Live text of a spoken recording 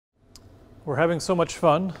we're having so much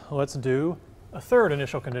fun, let's do a third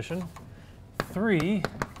initial condition. 3,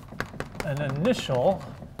 an initial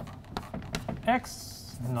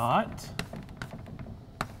x naught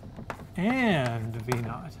and v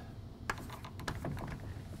naught.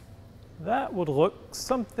 That would look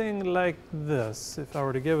something like this if I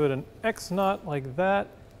were to give it an x naught like that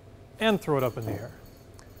and throw it up in the air.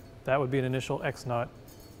 That would be an initial x naught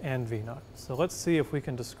and v naught. So let's see if we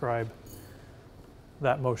can describe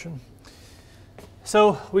that motion.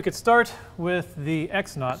 So we could start with the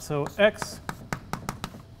x naught. So x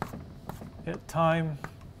at time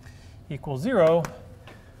equals 0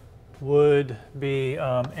 would be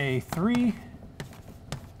a 3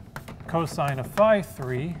 cosine of phi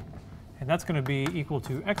 3, and that's going to be equal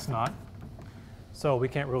to x naught. So we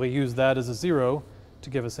can't really use that as a 0 to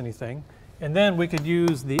give us anything. And then we could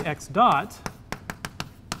use the x dot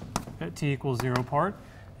at t equals 0 part,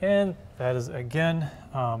 and that is again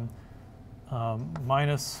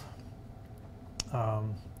minus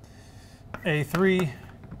a3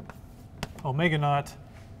 omega naught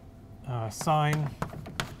sine,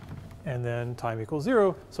 and then time equals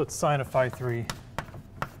 0, so it's sine of phi 3.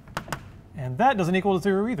 And that doesn't equal to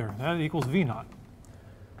 0 either. That equals v naught.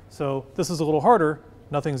 So this is a little harder.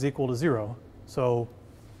 Nothing's equal to 0. So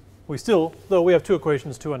we still, though we have two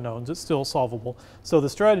equations, two unknowns, it's still solvable. So the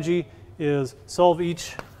strategy is solve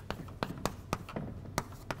each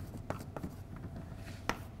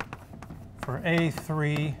for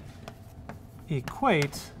a3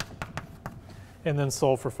 equate, and then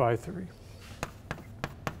solve for phi 3.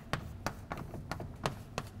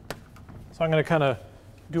 So I'm going to kind of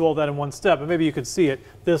do all that in one step, but maybe you could see it.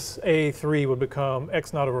 This a3 would become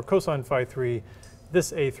x naught over cosine phi 3.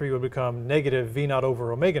 This a3 would become negative v naught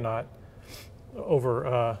over omega naught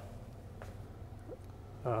over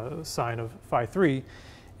sine of phi 3.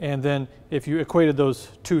 And then if you equated those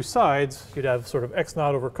two sides, you'd have sort of x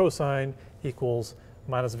naught over cosine equals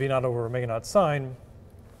minus v naught over omega naught sine.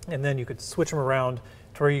 And then you could switch them around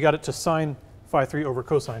to where you got it to sine phi 3 over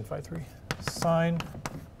cosine phi 3. Sine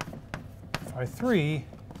phi 3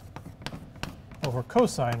 over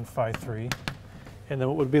cosine phi 3. And then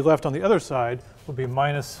what would be left on the other side would be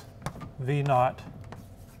minus v naught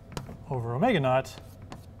over omega naught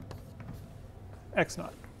x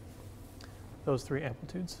naught. Those three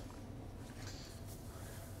amplitudes.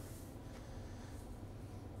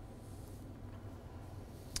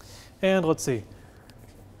 And let's see.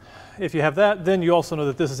 If you have that, then you also know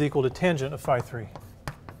that this is equal to tangent of phi 3.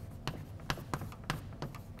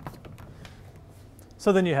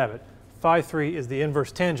 So then you have it. Phi 3 is the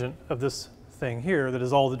inverse tangent of this thing here that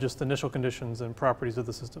is all the just initial conditions and properties of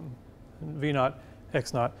the system. V naught,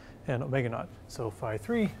 x naught, and omega naught. So phi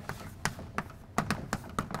 3,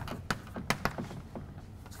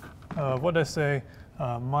 what did I say?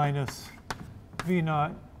 Minus v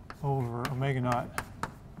naught over omega naught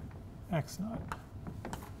x naught.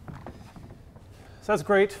 So that's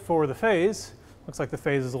great for the phase. Looks like the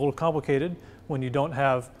phase is a little complicated when you don't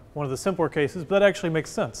have one of the simpler cases, but that actually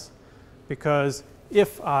makes sense. Because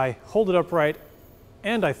if I hold it upright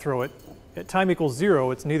and I throw it, at time equals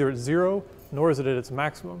 0, it's neither at 0 nor is it at its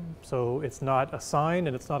maximum. So it's not a sine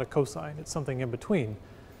and it's not a cosine. It's something in between.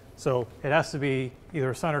 So it has to be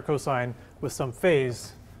either a sine or cosine with some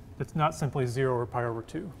phase that's not simply 0 or pi over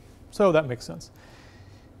 2. So that makes sense.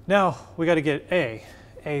 Now we got to get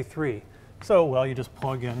A3. So, well, you just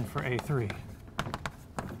plug in for A3.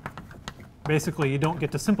 Basically, you don't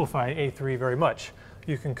get to simplify A3 very much.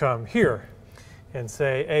 You can come here and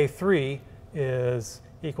say A3 is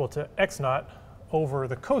equal to x naught over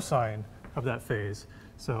the cosine of that phase.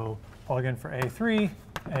 So plug in for A3.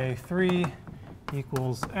 A3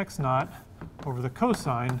 equals x naught over the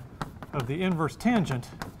cosine of the inverse tangent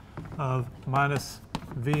of minus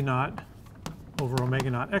v naught over omega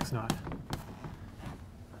naught x naught.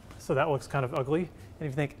 So that looks kind of ugly. And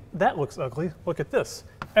if you think that looks ugly, look at this.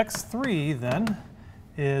 x3 then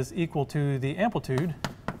is equal to the amplitude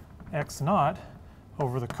x naught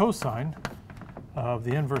over the cosine of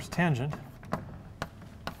the inverse tangent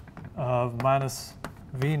of minus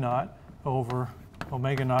v naught over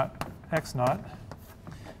omega naught x naught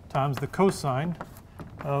times the cosine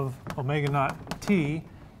of omega naught t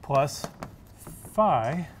plus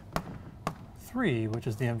phi 3, which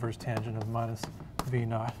is the inverse tangent of minus v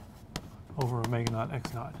naught over omega naught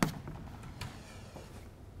x naught.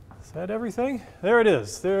 Is that everything? There it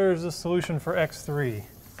is. There's a solution for x3.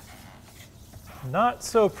 Not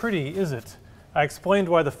so pretty, is it? I explained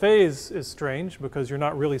why the phase is strange, because you're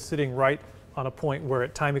not really sitting right on a point where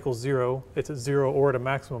at time equals 0, it's at 0 or at a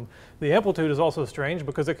maximum. The amplitude is also strange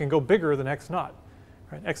because it can go bigger than x naught.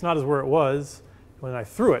 Right? X naught is where it was. When I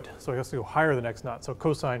threw it, so it has to go higher than x naught, so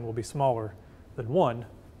cosine will be smaller than 1,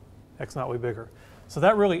 x naught will be bigger. So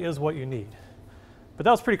that really is what you need. But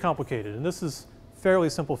that was pretty complicated, and this is fairly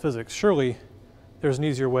simple physics. Surely there's an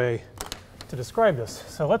easier way to describe this.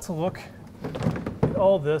 So let's look at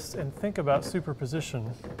all this and think about superposition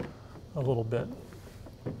a little bit.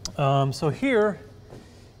 So here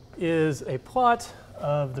is a plot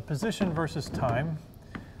of the position versus time.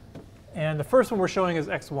 And the first one we're showing is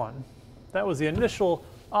x1. That was the initial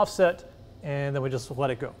offset, and then we just let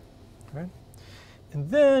it go. Right? And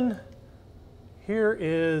then here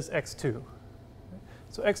is x2.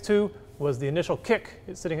 So x2 was the initial kick.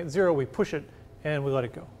 It's sitting at 0. We push it, and we let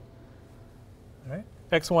it go. All right?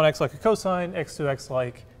 x1 acts like a cosine. x2 acts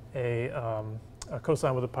like a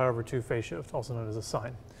cosine with a pi over 2 phase shift, also known as a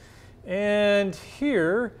sine. And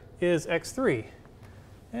here is x3.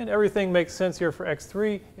 And everything makes sense here for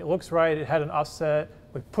x3. It looks right. It had an offset.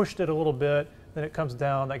 We pushed it a little bit. Then it comes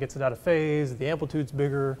down. That gets it out of phase. The amplitude's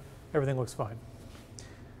bigger. Everything looks fine.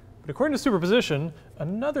 But according to superposition,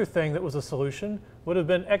 another thing that was a solution would have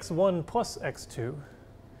been x1 plus x2.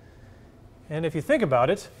 And if you think about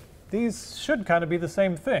it, these should kind of be the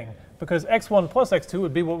same thing, because x1 plus x2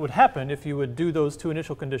 would be what would happen if you would do those two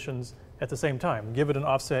initial conditions at the same time, give it an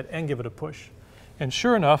offset and give it a push. And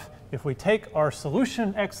sure enough, if we take our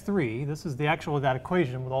solution x3, this is the actual of that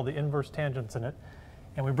equation with all the inverse tangents in it,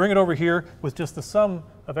 and we bring it over here with just the sum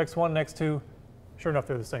of x1 and x2, sure enough,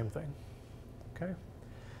 they're the same thing. Okay?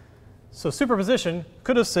 So superposition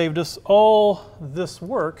could have saved us all this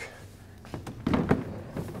work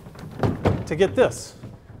to get this.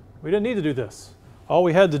 We didn't need to do this. All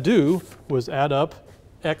we had to do was add up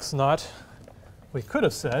x naught. We could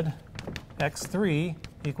have said x3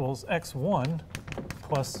 equals x1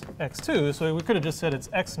 plus x2. So we could have just said it's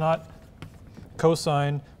x naught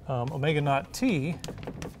cosine omega naught t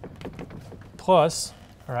plus,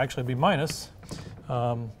 or actually be minus,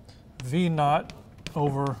 v naught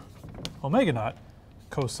over omega naught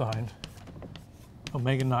cosine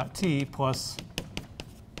omega naught t plus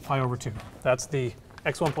pi over 2. That's the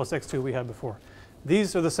x1 plus x2 we had before.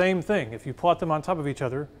 These are the same thing. If you plot them on top of each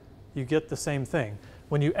other, you get the same thing.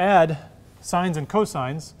 When you add sines and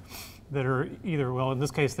cosines that are either, well, in this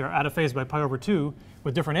case, they're out of phase by pi over 2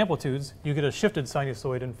 with different amplitudes, you get a shifted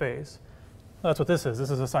sinusoid in phase. That's what this is. This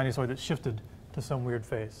is a sinusoid that's shifted to some weird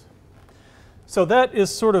phase. So that is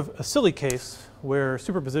sort of a silly case where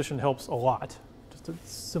superposition helps a lot. Just a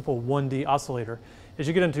simple 1D oscillator. As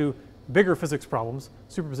you get into bigger physics problems,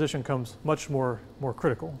 superposition comes much more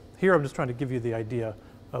critical. Here I'm just trying to give you the idea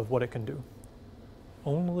of what it can do.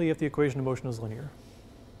 Only if the equation of motion is linear.